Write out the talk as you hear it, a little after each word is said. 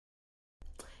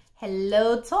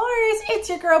Hello Taurus, it's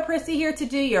your girl Priscy here to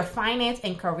do your finance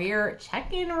and career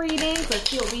check-in readings. Let's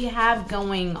see what we have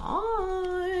going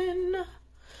on.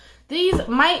 These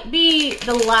might be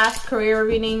the last career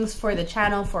readings for the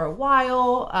channel for a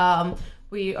while.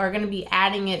 We are going to be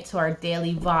adding it to our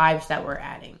daily vibes that we're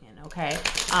adding in, okay?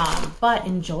 But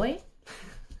enjoy.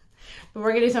 But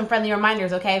we're going to do some friendly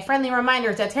reminders, okay? Friendly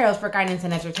reminders that tarot is for guidance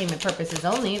and entertainment purposes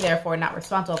only, therefore not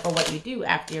responsible for what you do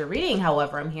after your reading.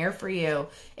 However, I'm here for you.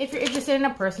 If you're interested in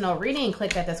a personal reading,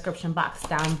 click that description box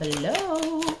down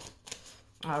below.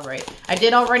 All right. I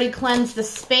did already cleanse the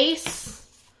space,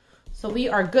 so we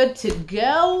are good to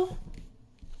go.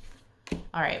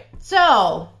 All right.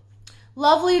 So,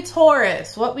 lovely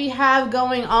Taurus, what we have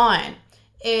going on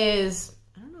is...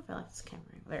 I don't know if I like this camera.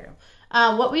 There you go.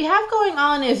 What we have going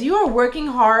on is you are working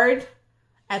hard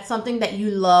at something that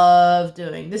you love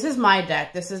doing. This is my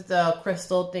deck. This is the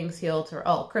Crystal Things Heal Tarot.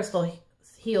 Oh, Crystal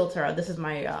Heal Tarot. This is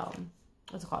my,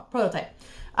 what's it called? Prototype.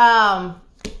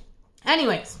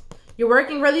 Anyways, you're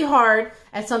working really hard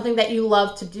at something that you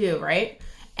love to do, right?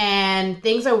 And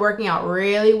things are working out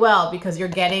really well because you're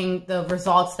getting the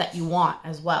results that you want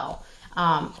as well.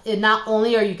 And not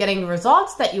only are you getting the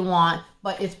results that you want,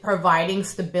 but it's providing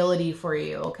stability for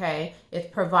you, okay? It's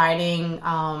providing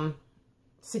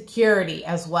security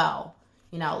as well.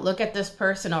 You know, look at this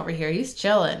person over here. He's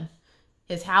chilling.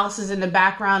 His house is in the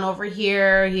background over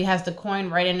here. He has the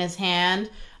coin right in his hand.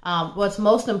 What's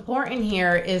most important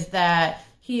here is that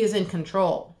he is in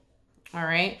control, all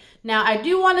right? Now, I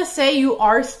do want to say you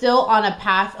are still on a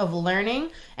path of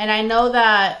learning, and I know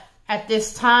that at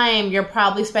this time, you're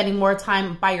probably spending more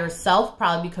time by yourself,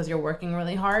 probably because you're working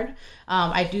really hard.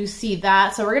 I do see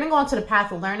that. So we're going to go into the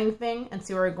path of learning thing and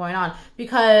see where we're going on.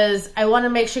 Because I want to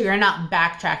make sure you're not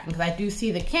backtracking. Because I do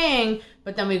see the king,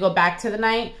 but then we go back to the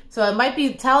knight. So it might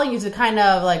be telling you to kind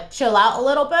of like chill out a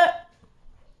little bit.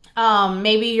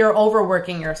 Maybe you're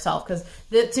overworking yourself. Because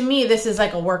to me, this is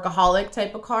like a workaholic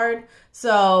type of card.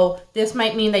 So this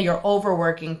might mean that you're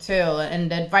overworking too. And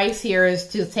the advice here is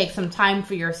to take some time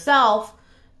for yourself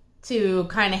to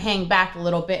kind of hang back a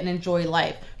little bit and enjoy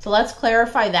life. So let's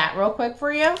clarify that real quick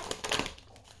for you.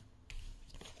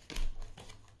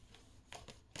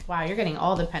 Wow, you're getting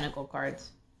all the pentacle cards.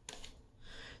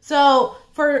 So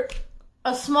for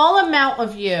a small amount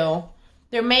of you,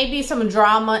 there may be some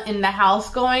drama in the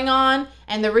house going on.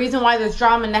 And the reason why there's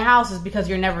drama in the house is because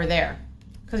you're never there.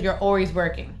 Because you're always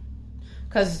working.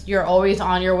 Because you're always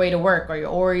on your way to work, or you're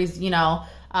always, you know,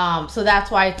 so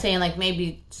that's why it's saying like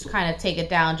maybe just kind of take it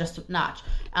down just a notch.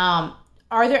 Are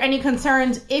there any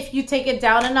concerns if you take it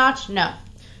down a notch? No.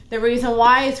 The reason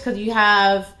why is because you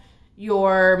have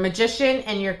your Magician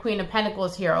and your Queen of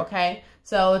Pentacles here, okay?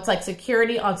 So it's like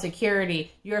security on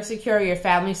security. You're secure, your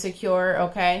family's secure,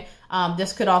 okay?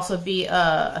 This could also be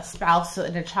a spouse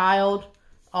and a child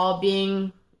all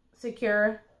being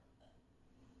secure.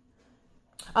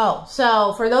 Oh,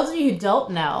 so for those of you who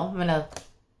don't know, I'm going to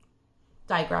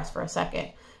digress for a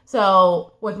second.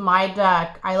 So with my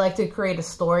deck, I like to create a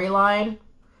storyline.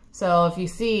 So if you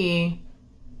see,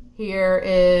 here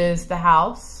is the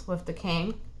house with the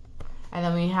king. And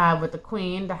then we have with the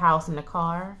queen, the house and the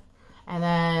car. And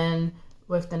then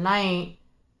with the knight,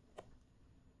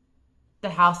 the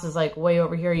house is like way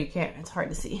over here. You can't, it's hard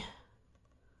to see.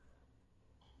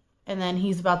 And then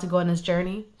he's about to go on his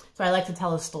journey. So I like to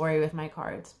tell a story with my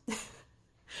cards.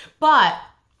 But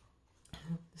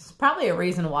there's probably a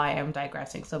reason why I'm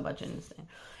digressing so much in this thing.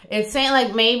 It's saying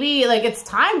like maybe like it's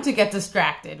time to get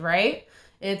distracted, right?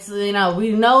 It's, you know,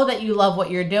 we know that you love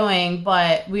what you're doing,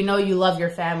 but we know you love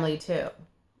your family too.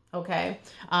 Okay?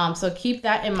 So keep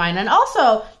that in mind. And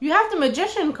also, you have the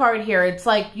Magician card here. It's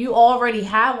like you already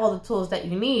have all the tools that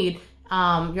you need.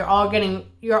 You're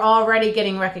already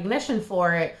getting recognition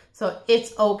for it. So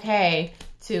it's okay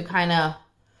to kind of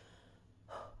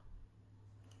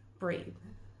breathe,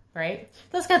 right?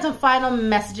 Let's get some final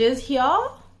messages here.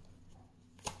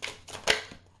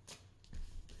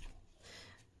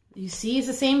 You see, it's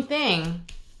the same thing.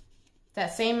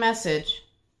 That same message.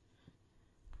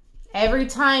 Every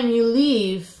time you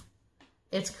leave,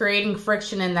 it's creating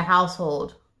friction in the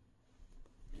household.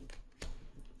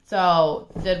 So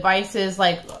the advice is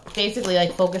like basically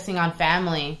like focusing on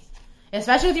family,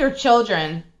 especially with your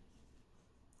children.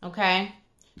 Okay?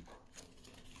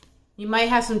 You might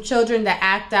have some children that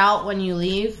act out when you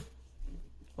leave,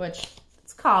 which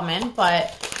is common, but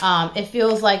it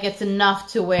feels like it's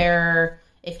enough to where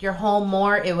if you're home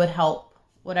more, it would help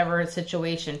whatever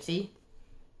situation. See?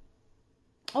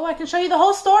 Oh, I can show you the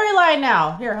whole storyline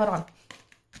now. Here, hold on.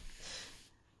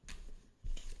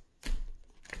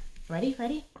 Ready?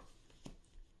 Ready?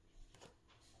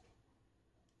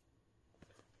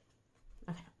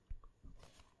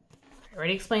 I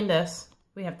already explained this.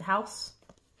 We have the house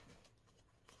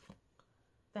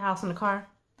and the car.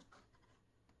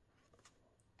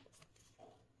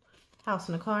 House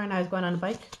and the car, now he's going on a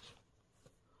bike.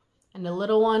 And the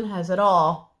little one has it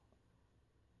all.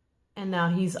 And now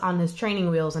he's on his training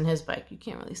wheels on his bike. You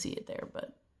can't really see it there,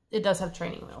 but it does have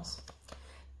training wheels.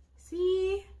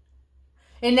 See?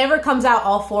 It never comes out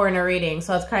all 4 in a reading,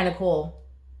 so it's kind of cool.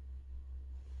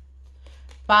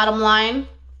 Bottom line,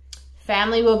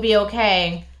 family will be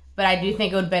okay, but I do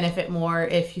think it would benefit more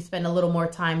if you spend a little more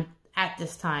time at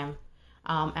this time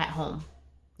at home.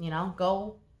 You know,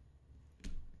 go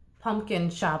pumpkin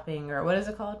shopping, or what is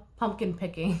it called? Pumpkin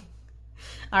picking.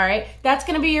 All right, that's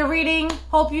going to be your reading.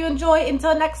 Hope you enjoy.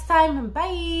 Until next time,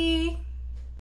 bye.